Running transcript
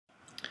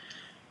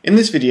In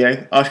this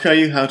video, I'll show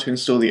you how to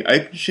install the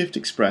OpenShift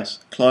Express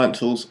client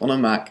tools on a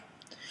Mac,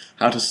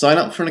 how to sign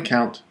up for an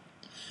account,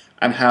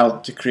 and how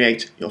to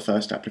create your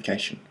first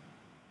application.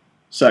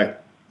 So,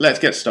 let's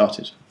get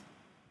started.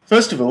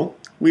 First of all,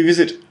 we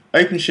visit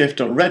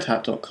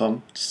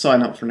openshift.redhat.com to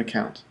sign up for an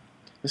account.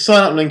 The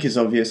sign up link is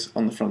obvious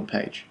on the front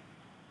page.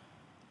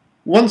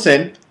 Once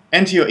in,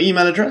 enter your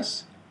email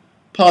address,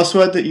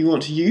 password that you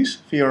want to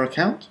use for your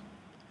account,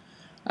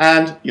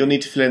 and you'll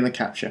need to fill in the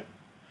CAPTCHA.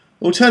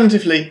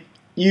 Alternatively,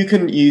 you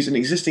can use an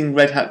existing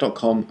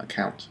redhat.com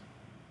account.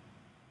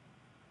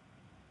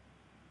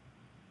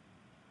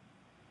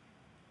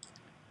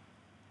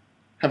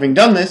 Having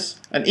done this,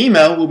 an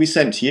email will be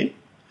sent to you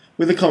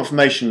with a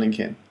confirmation link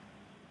in.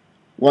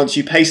 Once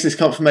you paste this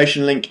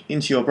confirmation link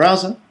into your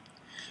browser,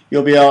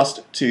 you'll be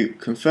asked to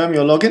confirm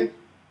your login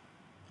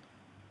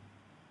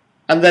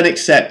and then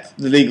accept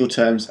the legal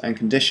terms and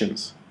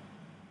conditions.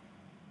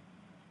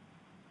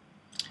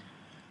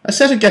 A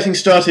set of getting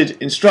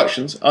started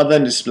instructions are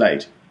then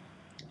displayed.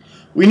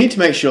 We need to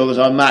make sure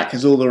that our Mac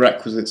has all the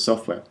requisite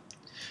software.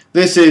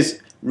 This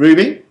is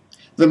Ruby.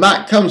 The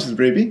Mac comes with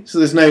Ruby, so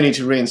there's no need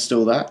to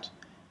reinstall that.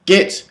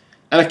 Git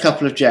and a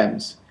couple of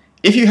gems.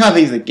 If you have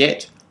either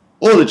Git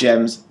or the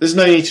gems, there's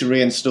no need to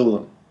reinstall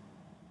them.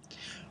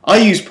 I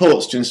use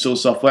ports to install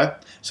software,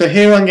 so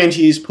here I'm going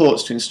to use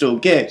ports to install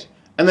Git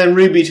and then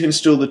Ruby to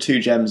install the two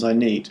gems I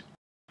need.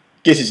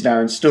 Git is now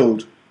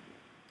installed.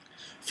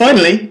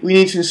 Finally, we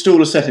need to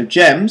install a set of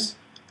gems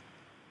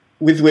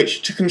with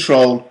which to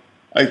control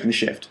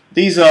OpenShift.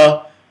 These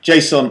are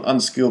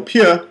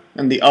JSON_pure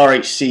and the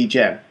RHC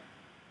gem.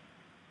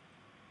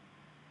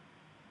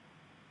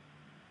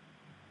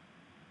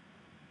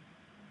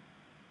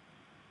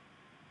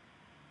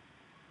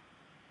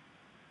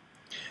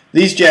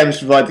 These gems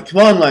provide the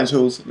command line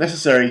tools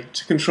necessary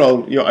to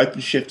control your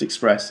OpenShift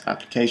Express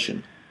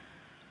application.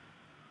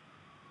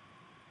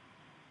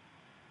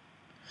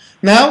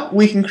 Now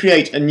we can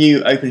create a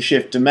new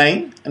OpenShift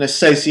domain and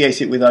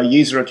associate it with our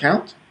user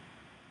account.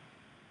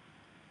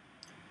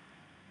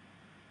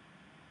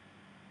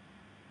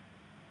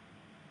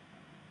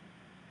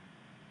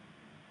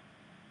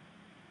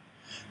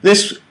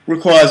 This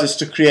requires us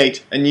to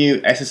create a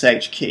new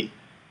SSH key.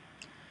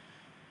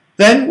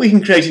 Then we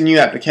can create a new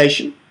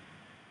application.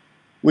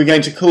 We're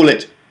going to call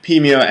it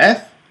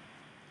pmurf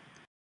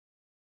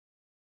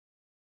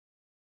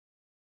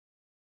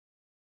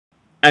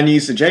and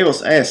use the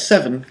JBoss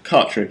AS7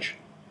 cartridge.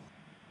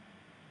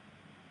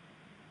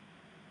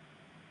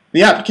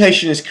 The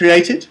application is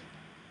created,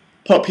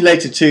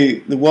 populated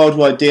to the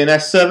worldwide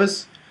DNS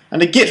servers,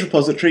 and a Git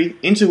repository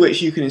into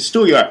which you can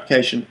install your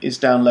application is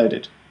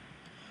downloaded.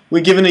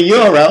 We're given a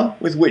URL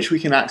with which we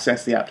can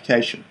access the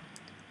application.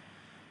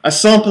 A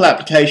sample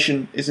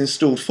application is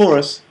installed for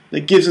us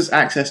that gives us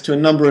access to a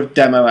number of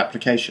demo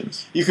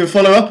applications. You can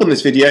follow up on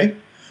this video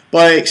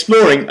by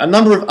exploring a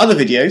number of other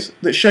videos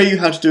that show you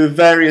how to do a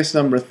various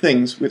number of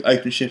things with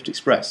OpenShift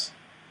Express.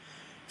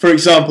 For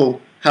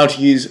example, how to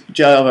use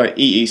Java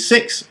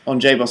EE6 on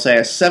JBoss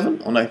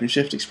AS7 on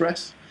OpenShift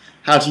Express,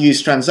 how to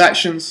use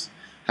transactions,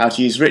 how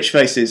to use rich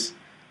faces,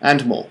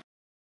 and more.